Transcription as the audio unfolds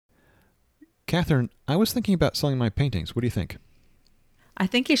Catherine, I was thinking about selling my paintings. What do you think? I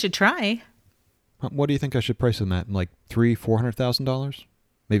think you should try. What do you think I should price them at? Like $300,000-$400,000?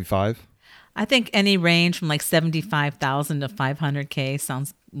 Maybe five? I think any range from like 75,000 to 500K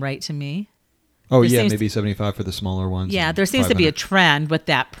sounds right to me. Oh, There yeah, seems maybe 75 for the smaller ones. Yeah, and there seems to be a 500. trend with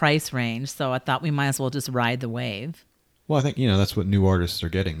that price range, so I thought we might as well just ride the wave. Well, I think, that's what new artists are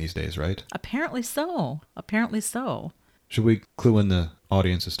getting these days, right? Apparently so. Apparently so. Should we clue in the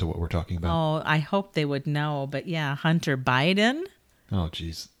audience as to what we're talking about? Oh, I hope they would know, but yeah, Hunter Biden. Oh,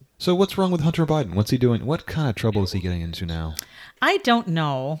 jeez. So what's wrong with Hunter Biden? What's he doing? What kind of trouble is he getting into now? I don't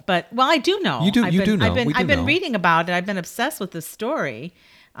know, but I do know. You do know. I've been We do I've been know. reading about it. I've been obsessed with this story.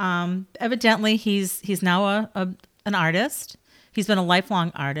 Evidently, he's now an artist. He's been a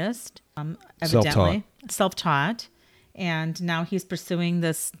lifelong artist. Evidently, self-taught, and now he's pursuing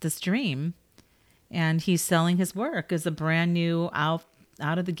this dream, and he's selling his work as a brand new out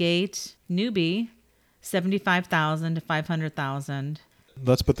of the gate newbie, 75,000 to 500,000.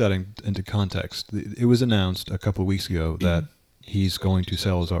 Let's put that into context. It was announced a couple of weeks ago that he's going to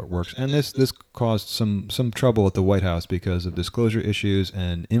sell his artworks, and this caused some trouble at the White House because of disclosure issues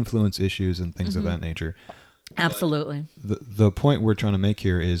and influence issues and things of that nature. Absolutely. The point we're trying to make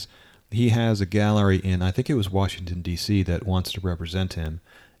here is he has a gallery in, I think it was Washington, D.C., that wants to represent him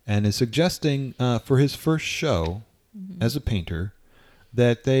and is suggesting for his first show as a painter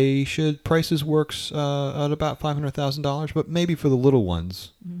that they should price his works at about $500,000, but maybe for the little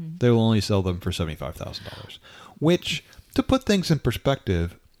ones, they will only sell them for $75,000. Which, to put things in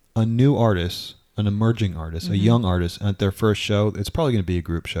perspective, a new artist, an emerging artist, a young artist at their first show, it's probably going to be a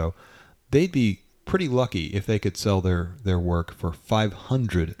group show, they'd be pretty lucky if they could sell their work for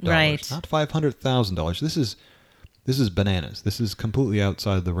 $500, Right. not $500,000. This is bananas. This is completely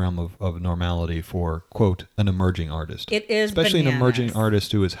outside the realm of normality for, quote, an emerging artist. It is Especially an emerging bananas.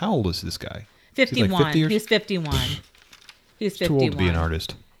 artist who is, how old is this guy? 51. He's like 50 years? He's 51. He's 51. Too old to be an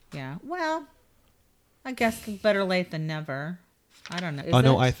artist. Yeah. Well, I guess better late than never. I don't know. Is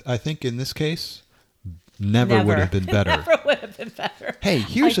No, it? I think in this case, never would have been better. Never would have been better. Hey,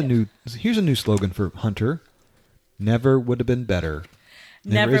 here's a new slogan for Hunter. Never would have been better.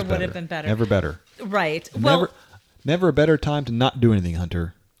 Never is would have been better. Never better. Right. Well, Never a better time to not do anything,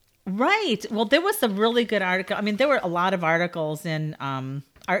 Hunter. right. Well, there was a really good article. I mean, there were a lot of articles in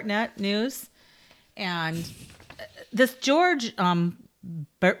ArtNet News, and this George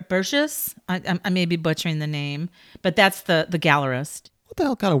Burgess, I may be butchering the name, but that's the gallerist. What the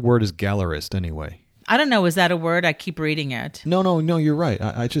hell kind of word is gallerist anyway? I don't know. Is that a word? I keep reading it. No, you're right.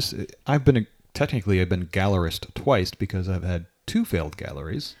 I've been gallerist twice because I've had two failed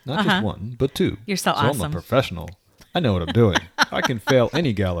galleries. Not just one, but two. You're so I'm awesome. a professional. I know what I'm doing. I can fail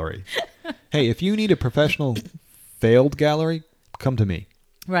any gallery. Hey, if you need a professional failed gallery, come to me.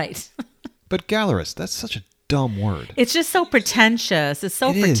 Right. But gallerist, that's such a dumb word. It's just so pretentious. It's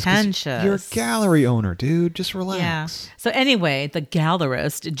so It is, 'cause pretentious. You're a gallery owner, dude. Just Yeah. relax. So anyway, the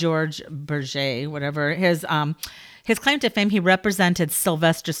gallerist, George Berger, whatever, his claim to fame, he represented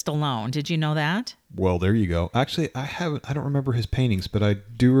Sylvester Stallone. Did you know that? Well, there you go. Actually, I don't remember his paintings, but I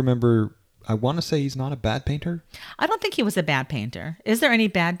do remember, I want to say he's not a bad painter. I don't think he was a bad painter. Is there any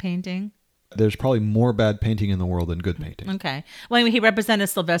bad painting? There's probably more bad painting in the world than good painting. Okay. Well, anyway, he represented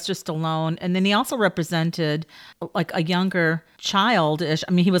Sylvester Stallone, and then he also represented like a younger childish.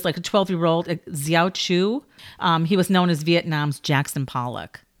 I mean, he was like a 12-year-old Xiao Chu. He was known as Vietnam's Jackson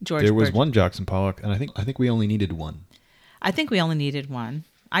Pollock. There was one Jackson Pollock, and I think we only needed one. I think we only needed one.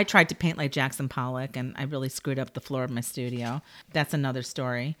 I tried to paint like Jackson Pollock, and I really screwed up the floor of my studio. That's another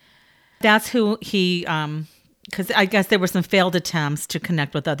story. That's who he, because I guess there were some failed attempts to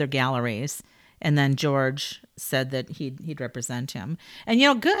connect with other galleries, and then George said that he'd represent him.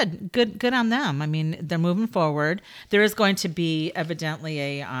 And good on them. I mean, they're moving forward. There is going to be evidently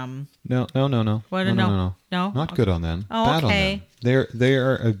a No. What, No. no? Not good on them. Oh, Bad okay. on them. They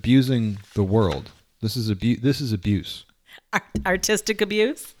are abusing the world. This is abuse. Artistic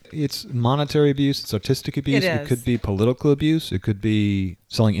abuse. It's monetary abuse. It's artistic abuse. It It is. could be political abuse. It could be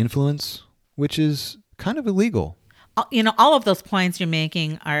selling influence, which is kind of illegal. All of those points you're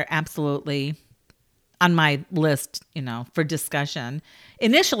making are absolutely on my list, for discussion.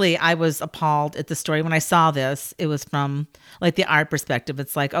 Initially, I was appalled at the story. When I saw this, it was from like the art perspective.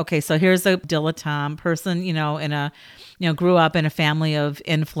 It's like, okay, so here's a dilettante person, grew up in a family of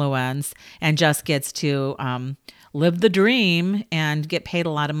influence and just gets to live the dream and get paid a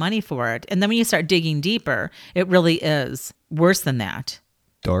lot of money for it. And then when you start digging deeper, it really is worse than that.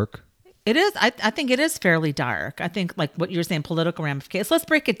 Dark. It is. I think it is fairly dark. I think like what you're saying, political ramifications. Let's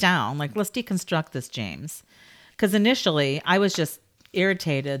break it down. Like, let's deconstruct this, James. Because initially I was just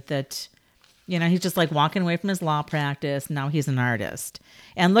irritated that, You know, he's just like walking away from his law practice. Now he's an artist.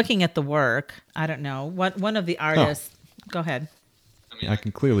 And looking at the work, I don't know, what one of the artists, go ahead. I mean, I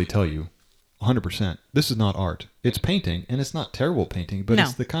can clearly tell you 100%. This is not art. It's painting, and it's not terrible painting, but No.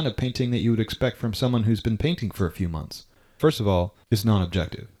 it's the kind of painting that you would expect from someone who's been painting for a few months. First of all, it's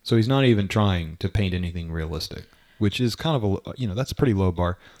non-objective. So he's not even trying to paint anything realistic, which is kind of that's a pretty low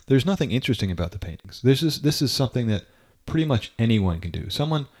bar. There's nothing this about the paintings. This is something that pretty much anyone can do.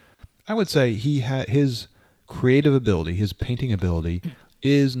 I would say he had his creative ability, his painting ability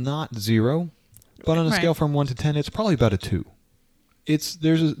is not 0, but on a Right. scale from 1 to 10, it's probably about a 2.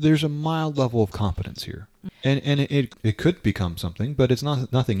 There's a mild level of competence here, and it could become something, but it's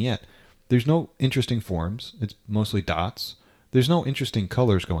nothing yet. There's no interesting forms. It's mostly dots. There's no interesting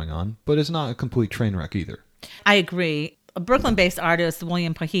colors going on, but it's not a complete train wreck either. I agree. A Brooklyn-based artist,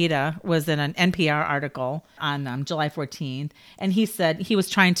 William Pajita, was in an NPR article on July 14th, and he said he was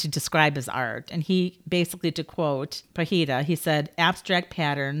trying to describe his art. And he basically, to quote Pajita, he said, abstract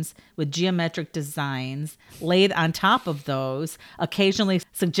patterns with geometric designs laid on top of those, occasionally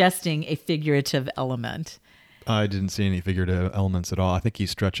suggesting a figurative element. I didn't see any figurative elements at all. I think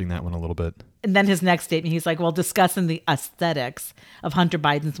he's stretching that one a little bit. And then his next statement, he's like, well, discussing the aesthetics of Hunter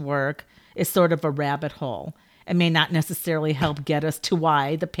Biden's work is sort of a rabbit hole. It may not necessarily help get us to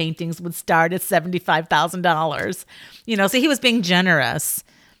why the paintings would start at $75,000. You know, so he was being generous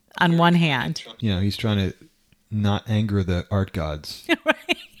on one hand. You know, he's trying to not anger the art gods.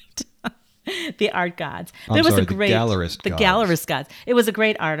 Right. The art gods. I'm sorry, the gallerist gods. gallerist gods. It was a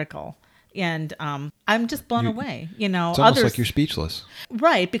great article. And I'm just blown away. You know, It's almost like you're speechless.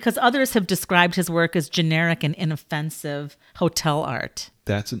 Right, because others have described his work as generic and inoffensive hotel art.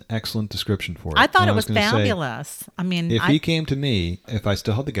 That's an excellent description for it. I thought And it was gonna say, fabulous. I mean, if he came to me, if I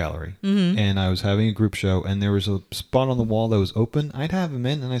still had the gallery, and I was having a group show, and there was a spot on the wall that was open, I'd have him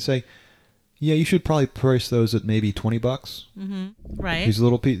in, and I'd say, yeah, you should probably price those at maybe $20. right. These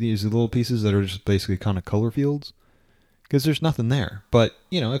little pieces that are just basically kind of color fields, because there's nothing there. But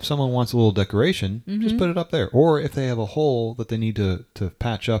you know, if someone wants a little decoration, just put it up there. Or if they have a hole that they need to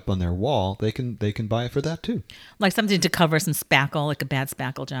patch up on their wall, they can buy it for that too. Like something to cover some spackle, like a bad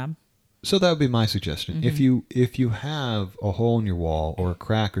spackle job. So that would be my suggestion. If you have a hole in your wall or a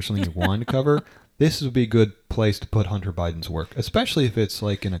crack or something you're wanting to cover, this would be a good place to put Hunter Biden's work, especially if it's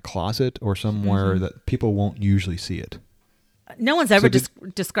like in a closet or somewhere that people won't usually see it. No one's ever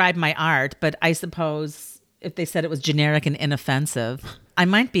described my art, but I suppose if they said it was generic and inoffensive, I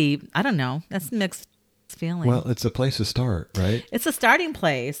might be, I don't know, that's mixed feeling. Well, it's a place to start, right? It's a starting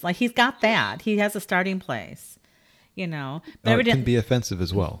place. Like he's got that. He has a starting place, you know. But Art can be offensive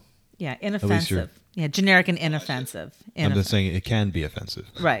as well. yeah, you're- inoffensive. Yeah, generic and inoffensive. I'm just saying it can be offensive.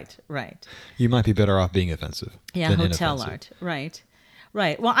 Right, right. You might be better off being offensive. Yeah, than hotel inoffensive. art. Right.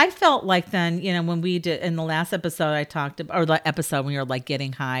 Right. Well, I felt like then, you know, when we did in the last episode, I talked about, or the episode when you were like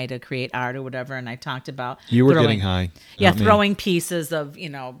getting high to create art or whatever, and I talked about You were getting high. Yeah, not me. throwing pieces of, you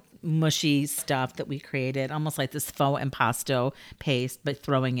know, mushy stuff that we created, almost like this faux impasto paste, but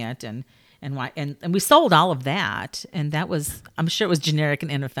throwing it and we sold all of that, and that was, I'm sure it was generic and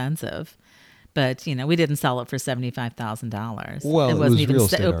inoffensive. But you know, we didn't sell it for $75,000. Well, it was real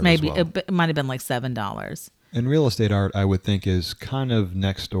estate art as maybe well. it might have been like $7. And real estate art, I would think, is kind of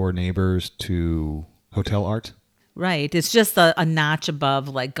next door neighbors to hotel art. Right. It's just a notch above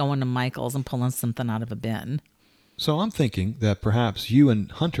like going to Michael's and pulling something out of a bin. So I'm thinking that perhaps you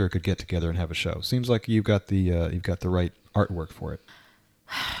and Hunter could get together and have a show. Seems like you've got the right artwork for it.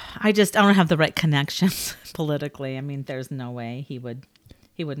 I don't have the right connections politically. I mean, there's no way he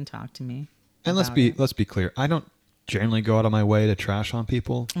wouldn't talk to me. And let's be clear. I don't generally go out of my way to trash on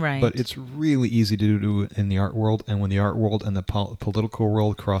people. Right. But it's really easy to do in the art world. And when the art world and the political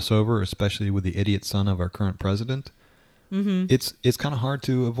world cross over, especially with the idiot son of our current president, it's kind of hard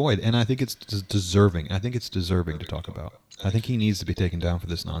to avoid. And I think it's deserving. I think it's deserving to talk about. I think he needs to be taken down for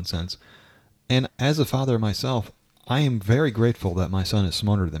this nonsense. And as a father myself, I am very grateful that my son is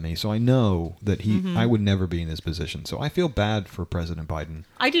smarter than me. So I know that I would never be in this position. So I feel bad for President Biden.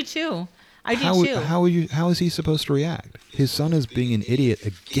 I do too. How is he supposed to react? His son is being an idiot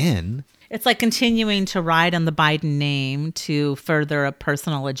again. It's like continuing to ride on the Biden name to further a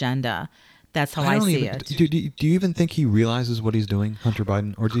personal agenda. That's how I see it. Do you even think he realizes what he's doing, Hunter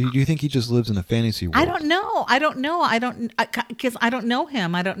Biden? Or do you think he just lives in a fantasy world? I don't know. Because I don't know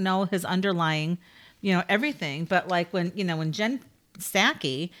him. I don't know his underlying, you know, everything. But like when Jen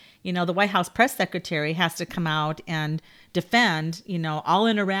Psaki, you know, the White House press secretary has to come out and defend, you know, all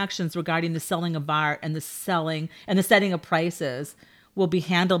interactions regarding the selling of art and the setting of prices will be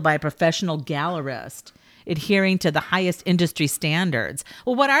handled by a professional gallerist. adhering to the highest industry standards.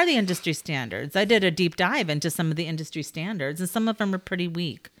 Well, what are the industry standards? I did a deep dive into some of the industry standards, and some of them are pretty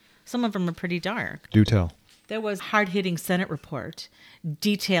weak. Some of them are pretty dark. Do tell. There was a hard-hitting Senate report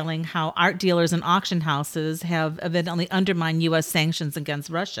detailing how art dealers and auction houses have evidently undermined U.S. sanctions against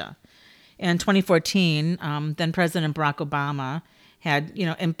Russia. In 2014, then President Barack Obama had,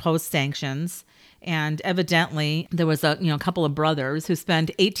 imposed sanctions, and evidently there was a couple of brothers who spent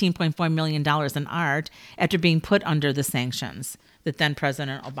 $18.4 million in art after being put under the sanctions that then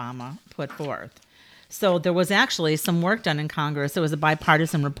President Obama put forth. So there was actually some work done in Congress. There was a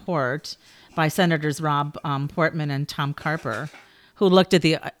bipartisan report by Senators Rob Portman and Tom Carper, who looked at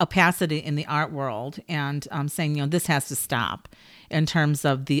the opacity in the art world and saying, this has to stop in terms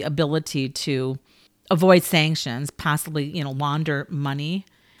of the ability to avoid sanctions, possibly, launder money.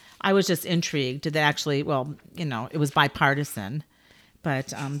 I was just intrigued that actually, it was bipartisan,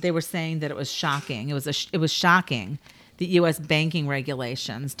 but they were saying that it was shocking. It was shocking that U.S. banking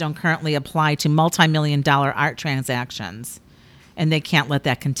regulations don't currently apply to multi-million-dollar art transactions, and they can't let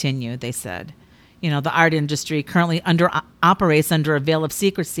that continue, they said. The art industry currently operates under a veil of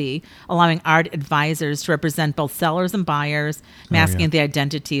secrecy, allowing art advisors to represent both sellers and buyers, masking the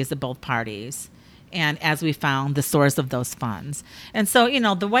identities of both parties. And as we found, the source of those funds. And so,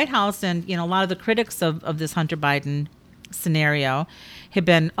 the White House and, a lot of the critics of this Hunter Biden scenario have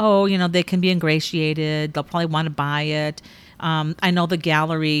been, they can be ingratiated. They'll probably want to buy it. I know the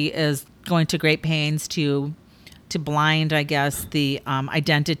gallery is going to great pains to blind, I guess, the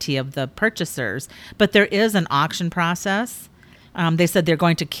identity of the purchasers. But there is an auction process. They said they're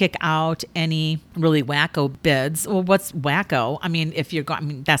going to kick out any really wacko bids. Well, what's wacko? I mean, if you're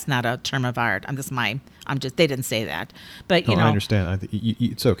going, that's not a term of art. They didn't say that. But, I understand.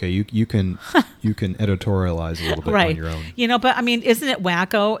 It's okay. You can editorialize a little bit on your own. But I mean, isn't it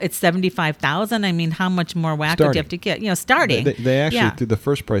wacko? It's $75,000. I mean, how much more wacko do you have to get? Starting. They actually, the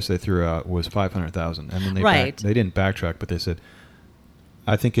first price they threw out was $500,000. And then they didn't backtrack, but they said,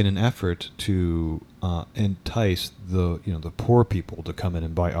 I think in an effort to entice the poor people to come in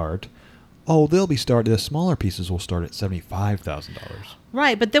and buy art, the smaller pieces will start at $75,000.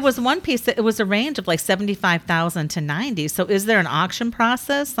 Right, but there was one piece that it was a range of like $75,000 to $90,000. So is there an auction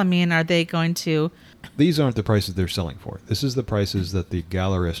process? I mean, are they going to? These aren't the prices they're selling for. This is the prices that the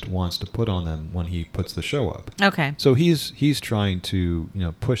gallerist wants to put on them when he puts the show up. Okay. So he's trying to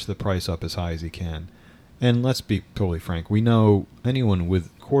push the price up as high as he can. And let's be totally frank, we know anyone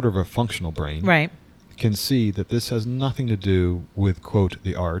with a quarter of a functional brain can see that this has nothing to do with, quote,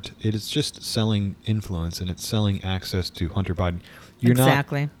 the art. It is just selling influence, and it's selling access to Hunter Biden. You're not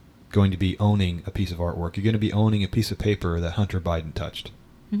going to be owning a piece of artwork. You're going to be owning a piece of paper that Hunter Biden touched.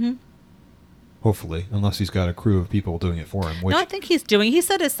 Mm-hmm. Hopefully, unless he's got a crew of people doing it for him. No, I think he's doing. He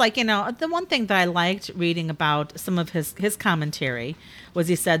said it's like, the one thing that I liked reading about some of his commentary was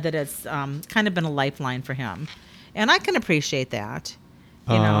he said that it's kind of been a lifeline for him. And I can appreciate that.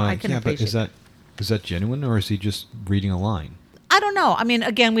 I can appreciate but is that genuine, or is he just reading a line? I don't know. I mean,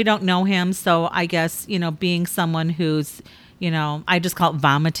 again, we don't know him. So I guess, being someone who's, I just call it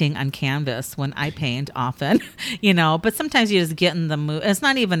vomiting on canvas when I paint often, but sometimes you just get in the mood. It's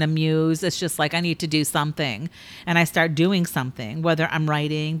not even a muse. It's just like I need to do something, and I start doing something, whether I'm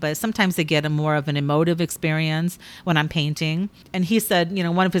writing, but sometimes I get a more of an emotive experience when I'm painting. And he said,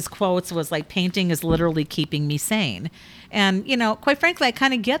 one of his quotes was like, painting is literally keeping me sane. And, quite frankly, I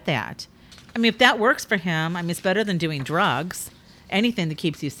kind of get that. I mean, if that works for him, I mean, it's better than doing drugs. Anything that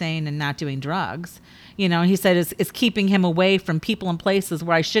keeps you sane and not doing drugs. He said it's keeping him away from people and places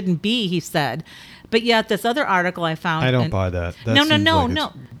where I shouldn't be, he said. But yet this other article I found. I don't buy that.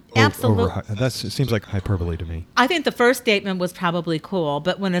 No. Absolutely. It seems like hyperbole to me. I think the first statement was probably cool,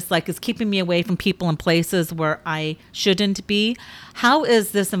 but when it's like it's keeping me away from people and places where I shouldn't be, how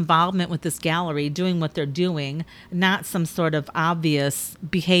is this involvement with this gallery doing what they're doing not some sort of obvious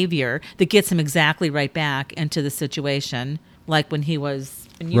behavior that gets him exactly right back into the situation like when he was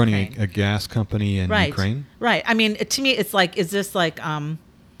in Ukraine? Running a gas company in Ukraine? Right. I mean, to me, it's like, is this like some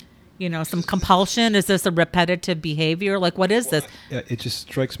compulsion? Is this a repetitive behavior? Like, what is this? It just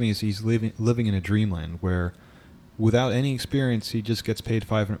strikes me as he's living in a dreamland where, without any experience, he just gets paid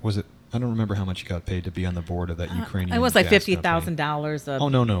 $500. Was it? I don't remember how much he got paid to be on the board of that Ukrainian. It was like $50,000. Oh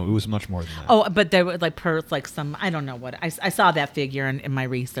no, it was much more than that. Oh, but there were like some. I don't know what. I saw that figure in my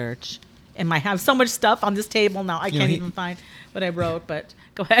research. And I have so much stuff on this table now. I can't even find what I wrote. But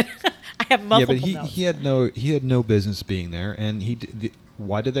go ahead. I have multiple notes. He had no business being there, and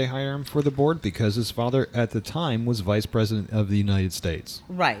why did they hire him for the board? Because his father at the time was vice president of the United States.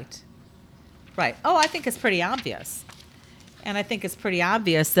 Right. Oh, I think it's pretty obvious. And I think it's pretty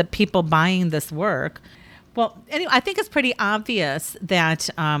obvious that people buying this work Well, anyway, I think it's pretty obvious that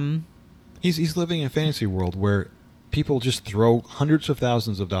He's living in a fantasy world where people just throw hundreds of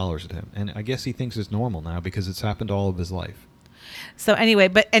thousands of dollars at him, and I guess he thinks it's normal now because it's happened all of his life. So anyway,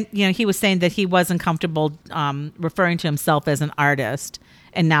 he was saying that he wasn't comfortable referring to himself as an artist,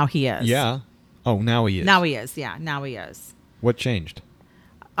 and now he is. Yeah. Oh, now he is. Now he is. Yeah, now he is. What changed?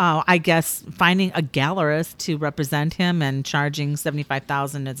 I guess finding a gallerist to represent him and charging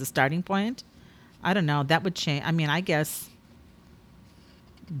 $75,000 as a starting point. I don't know. That would change. I mean, I guess.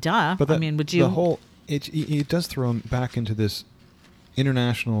 Duh. But I mean, would you? The whole it does throw him back into this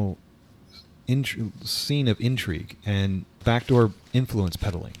international scene of intrigue and backdoor influence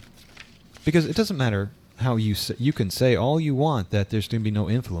peddling, because it doesn't matter how you can say all you want that there's going to be no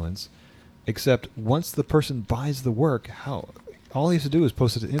influence, except once the person buys the work, all he has to do is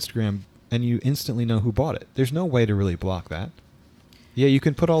post it to Instagram and you instantly know who bought it. There's no way to really block that. Yeah, you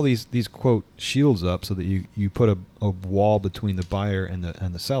can put all these quote shields up so that you put a wall between the buyer and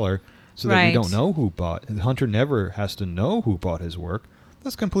the seller so that we don't know who bought. The hunter never has to know who bought his work.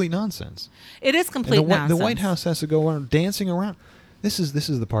 That's complete nonsense. It is complete nonsense. The White House has to go on dancing around. This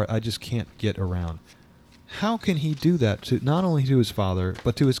is the part I just can't get around. How can he do that to not only to his father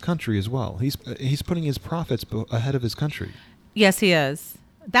but to his country as well? He's putting his profits ahead of his country. Yes, he is.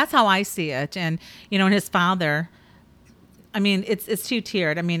 That's how I see it. And and his father. I mean, it's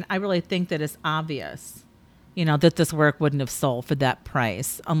two-tiered. I mean, I really think that it's obvious, that this work wouldn't have sold for that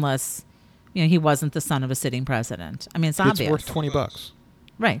price unless, he wasn't the son of a sitting president. I mean, it's obvious. It's worth $20.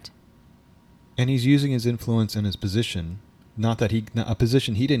 Right. And he's using his influence and his position, a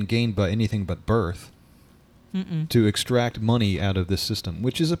position he didn't gain by anything but birth, to extract money out of this system,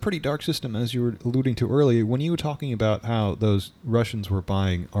 which is a pretty dark system, as you were alluding to earlier when you were talking about how those Russians were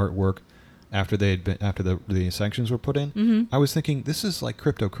buying artwork after the sanctions were put in. Mm-hmm. I was thinking this is like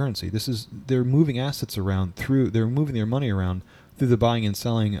cryptocurrency. They're moving assets around they're moving their money around through the buying and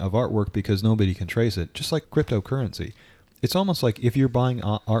selling of artwork because nobody can trace it, just like cryptocurrency. It's almost like if you're buying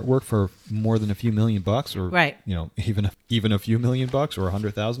artwork for more than a few $1,000,000 or right. even a few $1,000,000 or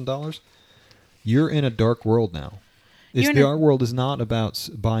 $100,000, you're in a dark world now. The art world is not about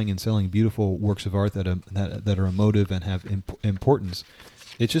buying and selling beautiful works of art that are emotive and have importance.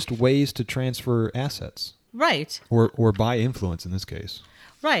 It's just ways to transfer assets. Right. Or buy influence in this case.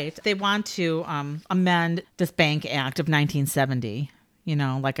 Right. They want to amend this Bank Act of 1970.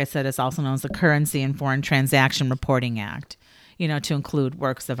 Like I said, it's also known as the Currency and Foreign Transaction Reporting Act, to include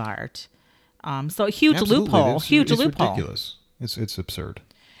works of art. So a huge Absolutely. loophole. It's loophole. Ridiculous. It's absurd.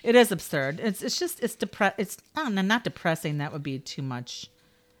 It is absurd. It's not depressing. That would be too much.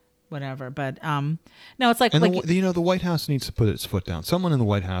 Whatever, but no, it's like, and the White House needs to put its foot down. Someone in the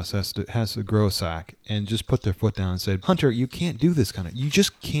White House has to grow a sack and just put their foot down and say, Hunter, you can't do this you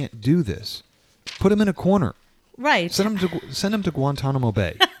just can't do this. Put him in a corner. Right. Send him to Guantanamo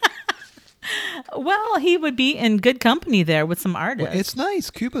Bay. Well, he would be in good company there with some artists. Well, it's nice.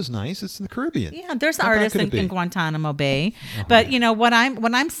 Cuba's nice. It's in the Caribbean. Yeah, there's artists in Guantanamo Bay. But what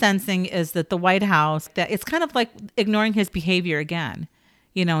I'm sensing is that the White House, that it's kind of like ignoring his behavior again.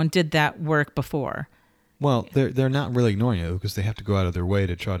 And did that work before. Well, they're not really ignoring it because they have to go out of their way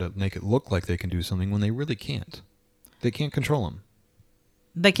to try to make it look like they can do something when they really can't. They can't control them.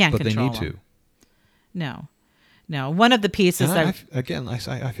 They can't control them. But they need to. No. One of the pieces I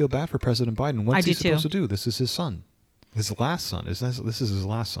feel bad for President Biden. What's he supposed to do? This is his son. His last son. This is his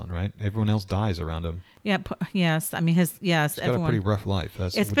last son, right? Everyone else dies around him. Yeah. Yes. I mean, he's got a pretty rough life.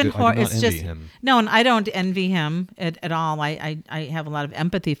 It's been horrible. It's just him. No, and I don't envy him at all. I have a lot of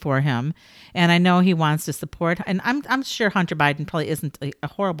empathy for him, and I know he wants to support. And I'm sure Hunter Biden probably isn't a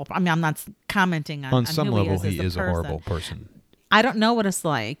horrible. I mean, I'm not commenting on some who level he is a horrible person. I don't know what it's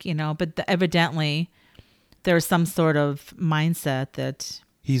like, but evidently there's some sort of mindset that.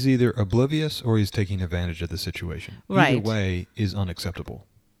 He's either oblivious or he's taking advantage of the situation. Right. Either way is unacceptable.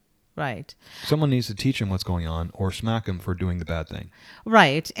 Right. Someone needs to teach him what's going on or smack him for doing the bad thing.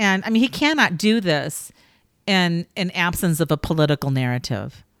 Right. And I mean, he cannot do this in absence of a political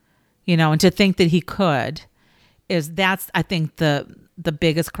narrative, and to think that he could that's, I think, the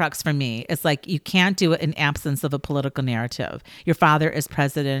biggest crux for me. It's like you can't do it in absence of a political narrative. Your father is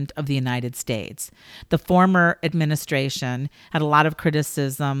president of the United States. The former administration had a lot of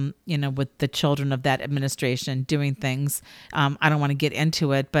criticism, with the children of that administration doing things. I don't want to get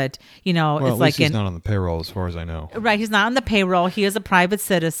into it, but well, it's at like least he's not on the payroll, as far as I know. Right, he's not on the payroll. He is a private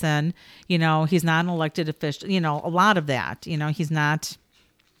citizen. He's not an elected official. A lot of that. He's not.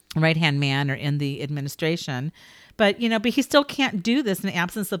 right-hand man or in the administration. But, but he still can't do this in the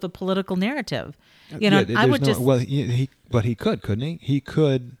absence of a political narrative. I would just... Well, but he could, couldn't he? He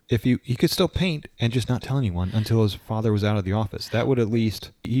could, if he could still paint and just not tell anyone until his father was out of the office. That would at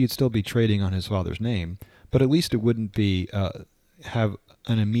least, he'd still be trading on his father's name, but at least it wouldn't be, have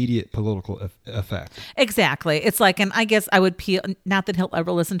an immediate political effect. Exactly. It's like, and I guess I would appeal, not that he'll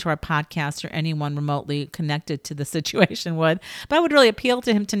ever listen to our podcast or anyone remotely connected to the situation would, but I would really appeal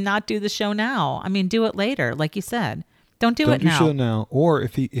to him to not do the show now. I mean, do it later, like you said. Don't do it now. Don't do show now. Or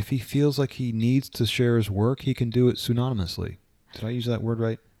if he feels like he needs to share his work, he can do it pseudonymously. Did I use that word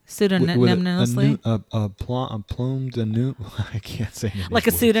right? Pseudonymously? A plumed new. I can't say English like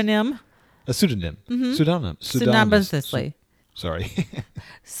a words. Pseudonym? A pseudonym. Mm-hmm. Pseudonymously. Sorry.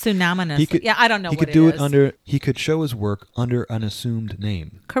 Synonymously. Yeah, I don't know he what could do it is. He could show his work under an assumed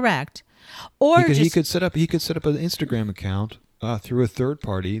name. Correct. Or he could set up an Instagram account through a third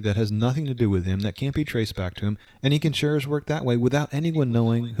party that has nothing to do with him, that can't be traced back to him, and he can share his work that way without anyone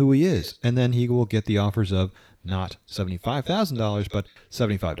knowing who he is. And then he will get the offers of not $75,000, but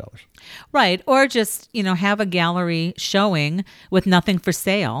 $75. Right. Or just, have a gallery showing with nothing for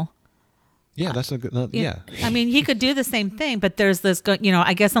sale. Yeah, that's a good. Yeah. I mean, he could do the same thing, but there's this,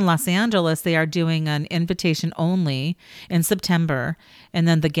 I guess in Los Angeles, they are doing an invitation only in September. And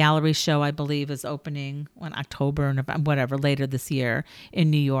then the gallery show, I believe, is opening in October or November, whatever, later this year in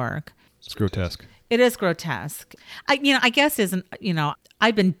New York. It's grotesque. It is grotesque. I guess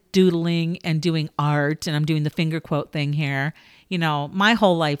I've been doodling and doing art, and I'm doing the finger quote thing here, my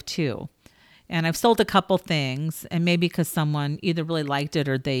whole life too. And I've sold a couple things, and maybe because someone either really liked it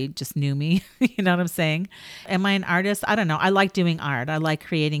or they just knew me. You know what I'm saying? Am I an artist? I don't know. I like doing art. I like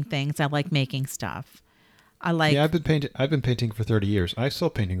creating things. I like making stuff. Yeah, I've been painting for 30 years. I sell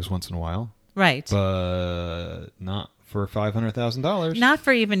paintings once in a while. Right. But not for $500,000. Not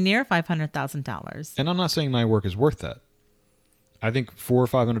for even near $500,000. And I'm not saying my work is worth that. I think $400 or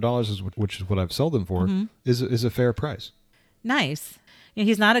 $500, which is what I've sold them for, is a fair price. Nice.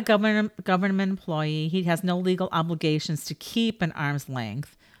 He's not a government employee. He has no legal obligations to keep an arm's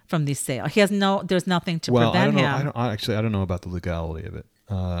length from these sales. There's nothing to prevent him. I don't know about the legality of it.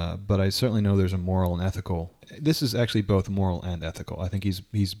 But I certainly know there's a moral and ethical. This is actually both moral and ethical. I think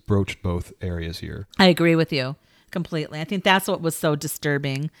he's broached both areas here. I agree with you completely. I think that's what was so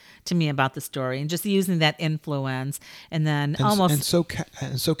disturbing to me about the story, and just using that influence, and then so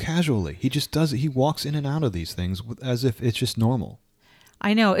casually. He just does it. He walks in and out of these things as if it's just normal.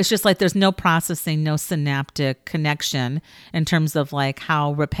 I know. It's just like there's no processing, no synaptic connection in terms of like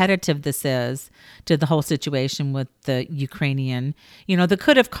how repetitive this is to the whole situation with the Ukrainian, that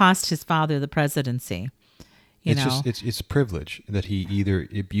could have cost his father the presidency. It's privilege that he either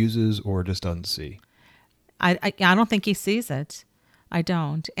abuses or just doesn't see. I don't think he sees it. I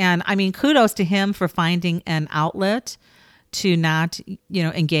don't. And I mean, kudos to him for finding an outlet to not,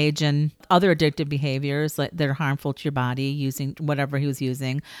 engage in other addictive behaviors that are harmful to your body, using whatever he was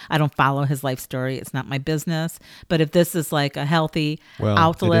using. I don't follow his life story. It's not my business. But if this is like a healthy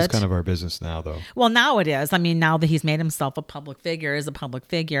outlet. It is kind of our business now, though. Well, now it is. I mean, now that he's made himself a public figure, is a public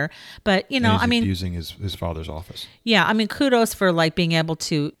figure. But, he's abusing his father's office. Yeah. I mean, kudos for like being able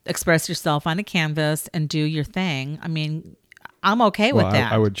to express yourself on a canvas and do your thing. I mean, I'm okay with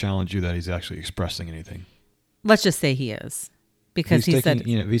that. I would challenge you that he's actually expressing anything. Let's just say he is, because he said,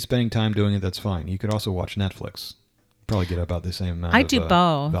 if he's spending time doing it, that's fine. You could also watch Netflix. Probably get about the same amount. I do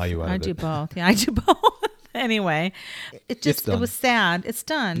both. Value out of it. I do both. Yeah, I do both. Anyway, it was sad. It's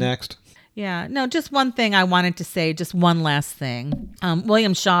done. Next. Yeah. No, just one thing I wanted to say. Just one last thing.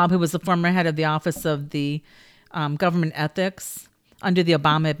 William Schaub, who was the former head of the Office of the Government Ethics under the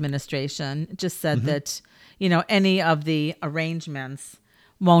Obama administration, just said that any of the arrangements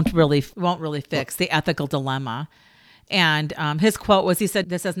won't really fix the ethical dilemma. And his quote was, he said,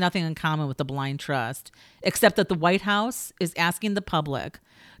 "This has nothing in common with the blind trust, except that the White House is asking the public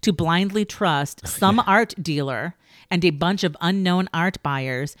to blindly trust some art dealer and a bunch of unknown art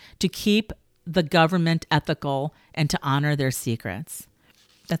buyers to keep the government ethical and to honor their secrets."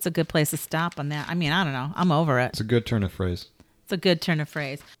 That's a good place to stop on that. I mean, I don't know. I'm over it. It's a good turn of phrase. It's a good turn of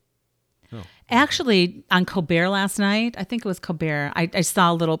phrase. Oh. Actually, on Colbert last night, I think it was Colbert, I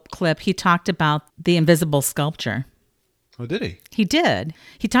saw a little clip. He talked about the invisible sculpture. Oh, did he? He did.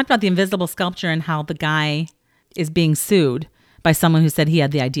 He talked about the invisible sculpture and how the guy is being sued by someone who said he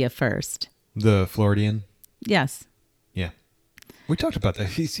had the idea first. The Floridian? Yes. Yeah. We talked about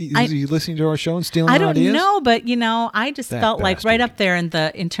that. Is he listening to our show and stealing I our don't ideas? know, but I just That felt like right bastard. up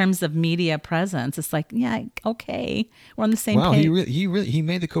there in terms of media presence. It's like, yeah, okay, we're on the same Wow, page. he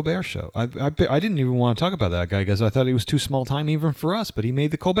made the Colbert Show. I didn't even want to talk about that guy because I thought he was too small time even for us, but he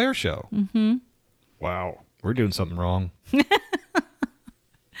made the Colbert Show. Mm-hmm. Wow, we're doing something wrong.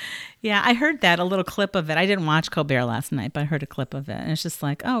 Yeah, I heard that, a little clip of it. I didn't watch Colbert last night, but I heard a clip of it. And it's just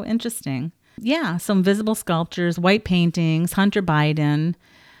like, oh, interesting. Yeah, some visible sculptures, white paintings, Hunter Biden.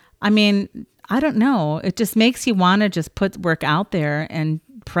 I mean, I don't know. It just makes you want to just put work out there and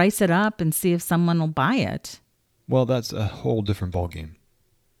price it up and see if someone will buy it. Well, that's a whole different ballgame.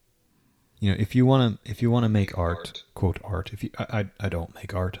 If you want to make art, quote art. I don't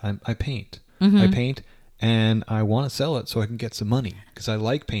make art. I paint. Mm-hmm. I paint, and I want to sell it so I can get some money because I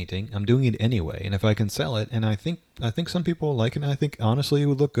like painting. I'm doing it anyway, and if I can sell it, and I think some people like it. And I think honestly, it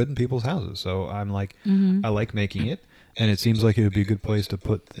would look good in people's houses. So I'm like, I like making it, and it seems like it would be a good place to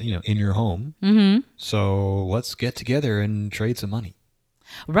put in your home. Mm-hmm. So let's get together and trade some money.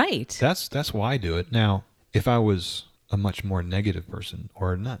 Right. That's why I do it. Now, if I was a much more negative person,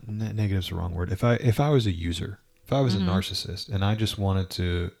 or not, negative's the wrong word. If I was a user, if I was a narcissist, and I just wanted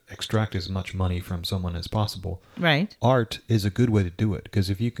to extract as much money from someone as possible, Right. art is a good way to do it. Because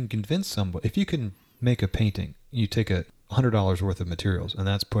if you can convince somebody, if you can make a painting, you take $100 worth of materials, and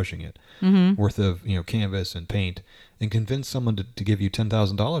that's pushing it, worth of canvas and paint, and convince someone to give you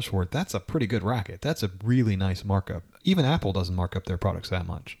 $10,000 for it. That's a pretty good racket. That's a really nice markup. Even Apple doesn't mark up their products that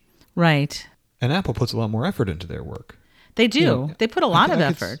much. Right. And Apple puts a lot more effort into their work. They do. They put a lot of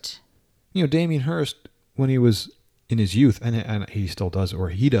I could effort. Damien Hirst, when he was in his youth, and he still does it, or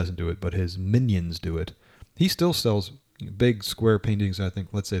he doesn't do it, but his minions do it. He still sells big square paintings. I think,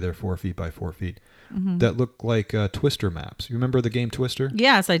 let's say they're 4 feet by 4 feet, that look like Twister maps. You remember the game Twister?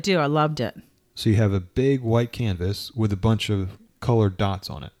 Yes, I do. I loved it. So you have a big white canvas with a bunch of colored dots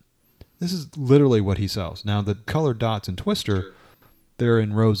on it. This is literally what he sells. Now, the colored dots in Twister, they're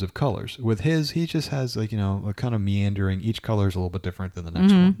in rows of colors. With his, he just has a kind of meandering. Each color is a little bit different than the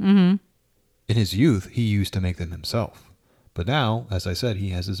next one. Mm-hmm. In his youth, he used to make them himself. But now, as I said, he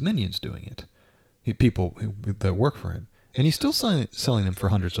has his minions doing it. People that work for him. And he's still selling them for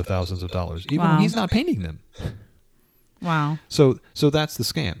hundreds of thousands of dollars, even when he's not painting them. Wow. So that's the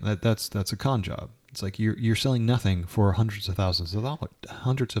scam. That's a con job. It's like you're selling nothing for hundreds of thousands of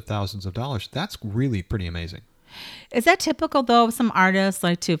dollars. That's really pretty amazing. Is that typical, though, of some artists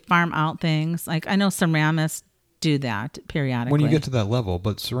like to farm out things? Like, I know ceramists do that periodically. When you get to that level,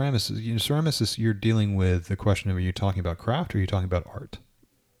 but ceramicists, you're dealing with the question of, are you talking about craft or are you talking about art?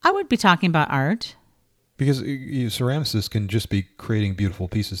 I would be talking about art. Because ceramicists can just be creating beautiful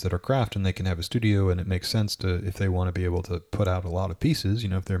pieces that are craft, and they can have a studio, and it makes sense to, if they want to be able to put out a lot of pieces,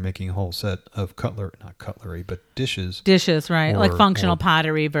 if they're making a whole set of not cutlery, but dishes. Dishes, right. Like functional or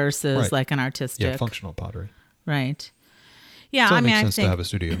pottery versus right. like an artistic. Yeah, functional pottery. Right. Yeah, So I it mean, makes I sense think, to have a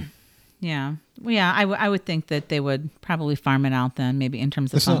studio. Yeah. Well, yeah, I would think that they would probably farm it out then, maybe in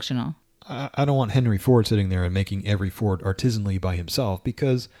terms of It's not- functional. I don't want Henry Ford sitting there and making every Ford artisanally by himself,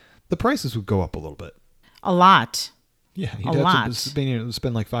 because the prices would go up a little bit. A lot. Yeah, A lot. to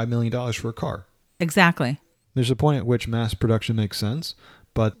spend like $5 million for a car. Exactly. There's a point at which mass production makes sense,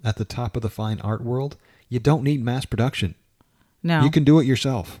 but at the top of the fine art world, you don't need mass production. No. You can do it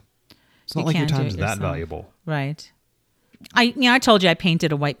yourself. It's not You like your can do time's it that yourself. valuable. Right. I told you I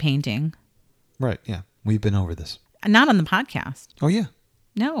painted a white painting. Right, yeah. We've been over this. Not on the podcast. Oh, yeah.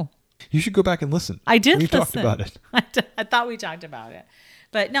 No. You should go back and listen. I did We listen. talked about it. I thought we talked about it.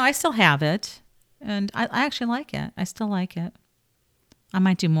 But no, I still have it. And I actually like it. I still like it. I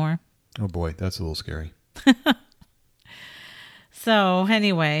might do more. Oh, boy. That's a little scary. So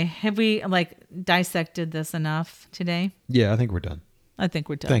anyway, have we dissected this enough today? Yeah, I think we're done. I think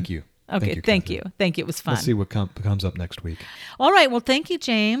we're done. Thank you. Okay, thank you. Thank you. It was fun. Let's see what comes up next week. All right. Well, thank you,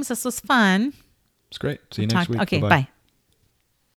 James. This was fun. It's great. See you next week. Okay, Bye-bye. bye.